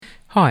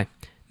Hi,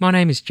 my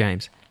name is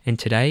James, and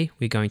today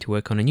we're going to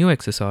work on a new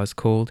exercise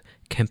called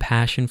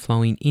compassion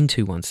flowing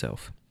into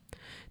oneself.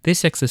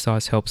 This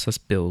exercise helps us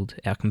build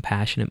our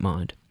compassionate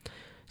mind.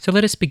 So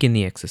let us begin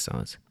the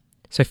exercise.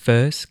 So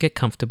first, get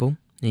comfortable,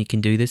 and you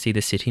can do this either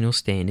sitting or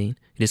standing.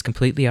 It is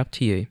completely up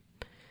to you.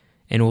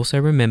 And also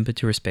remember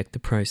to respect the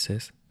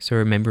process, so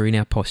remembering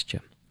our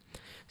posture.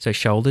 So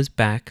shoulders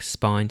back,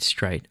 spine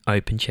straight,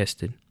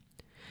 open-chested.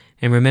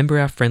 And remember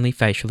our friendly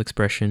facial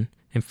expression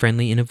and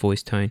friendly inner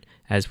voice tone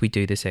as we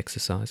do this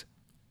exercise.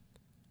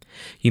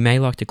 You may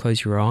like to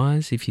close your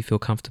eyes if you feel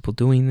comfortable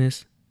doing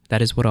this. That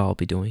is what I'll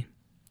be doing.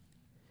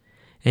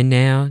 And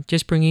now,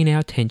 just bringing our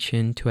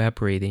attention to our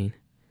breathing,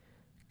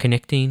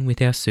 connecting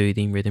with our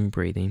soothing rhythm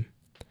breathing.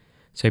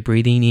 So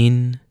breathing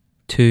in,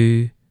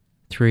 2,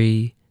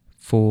 3,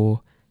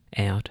 4,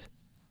 out,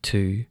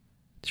 2,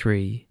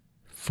 3,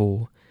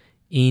 4,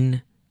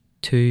 in,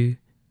 2,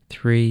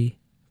 3,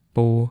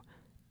 4,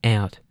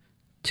 out,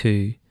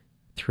 2,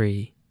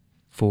 3,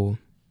 4.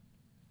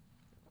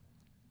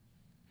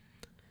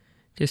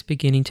 Just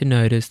beginning to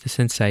notice the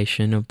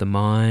sensation of the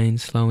mind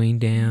slowing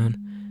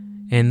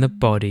down and the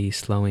body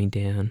slowing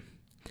down.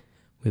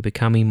 We're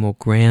becoming more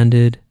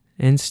grounded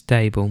and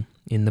stable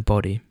in the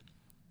body.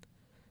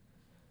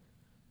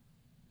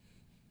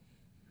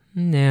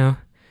 Now,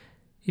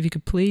 if you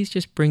could please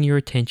just bring your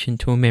attention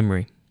to a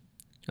memory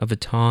of a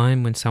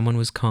time when someone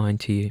was kind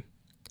to you.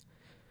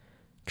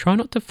 Try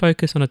not to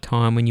focus on a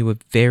time when you were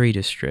very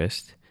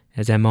distressed,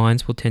 as our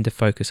minds will tend to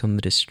focus on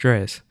the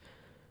distress.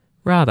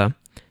 Rather,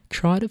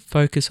 try to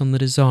focus on the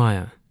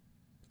desire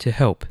to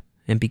help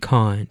and be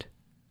kind.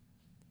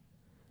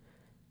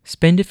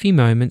 Spend a few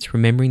moments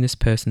remembering this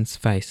person's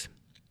face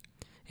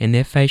and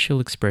their facial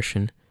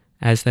expression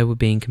as they were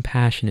being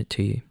compassionate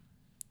to you.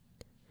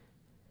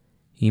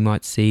 You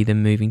might see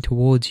them moving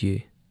towards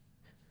you,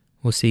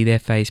 or see their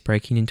face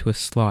breaking into a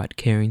slight,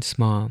 caring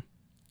smile.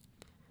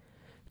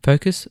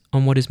 Focus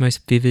on what is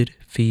most vivid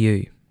for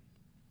you.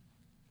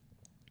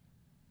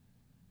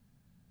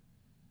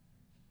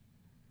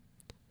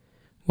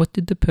 What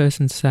did the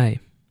person say?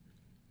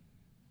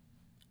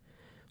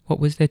 What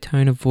was their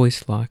tone of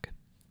voice like?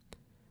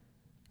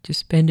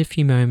 Just spend a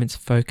few moments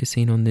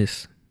focusing on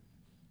this.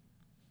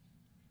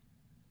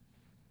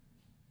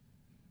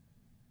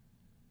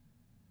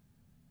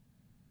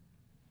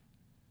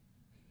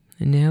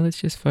 And now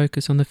let's just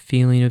focus on the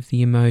feeling of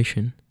the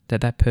emotion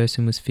that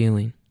person was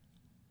feeling.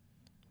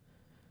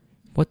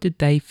 What did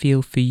they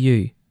feel for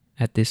you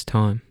at this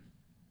time?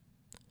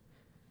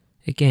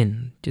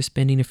 Again, just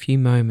spending a few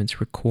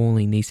moments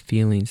recalling these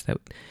feelings that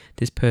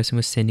this person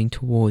was sending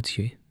towards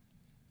you.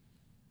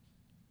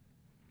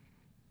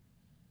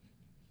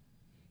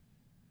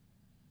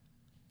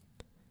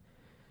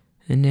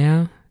 And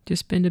now,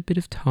 just spend a bit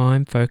of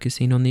time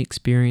focusing on the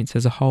experience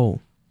as a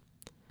whole.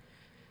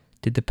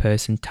 Did the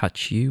person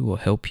touch you or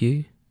help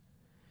you?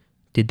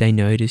 Did they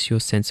notice your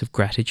sense of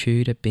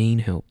gratitude at being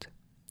helped?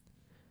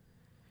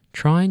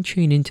 Try and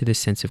tune into this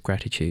sense of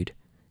gratitude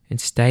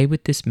and stay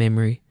with this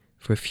memory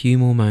for a few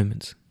more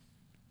moments.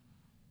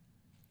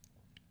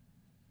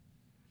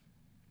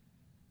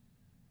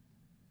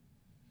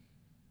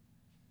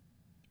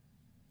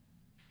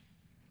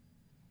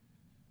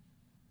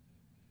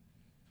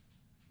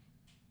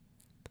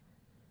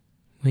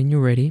 When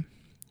you're ready,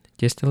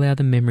 just allow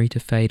the memory to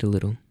fade a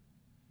little.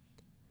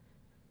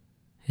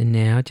 And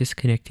now just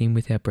connecting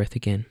with our breath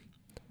again.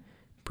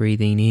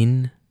 Breathing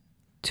in,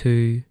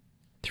 2,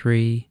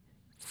 3,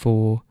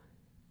 4,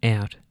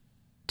 out,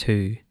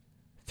 2,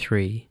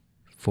 3,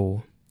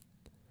 4.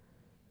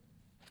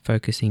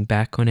 Focusing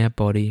back on our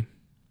body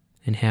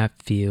and how it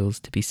feels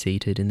to be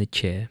seated in the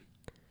chair.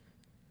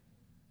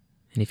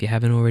 And if you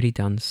haven't already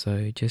done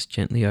so, just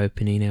gently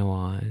opening our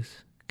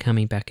eyes,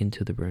 coming back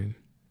into the room.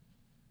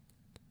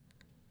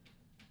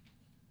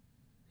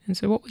 And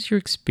so what was your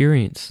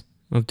experience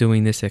of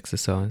doing this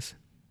exercise?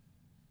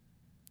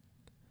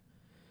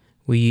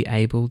 Were you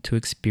able to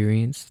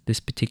experience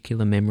this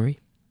particular memory?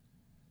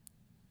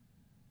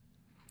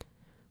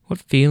 What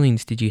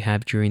feelings did you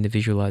have during the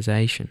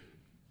visualization?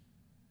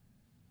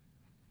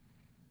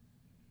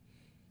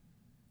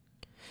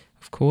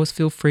 Of course,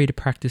 feel free to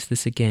practice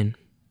this again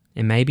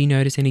and maybe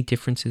notice any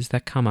differences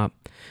that come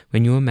up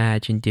when you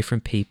imagine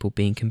different people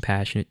being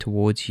compassionate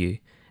towards you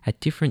at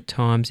different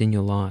times in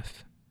your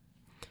life.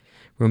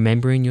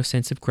 Remembering your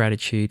sense of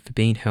gratitude for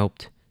being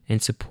helped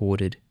and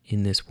supported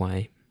in this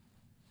way.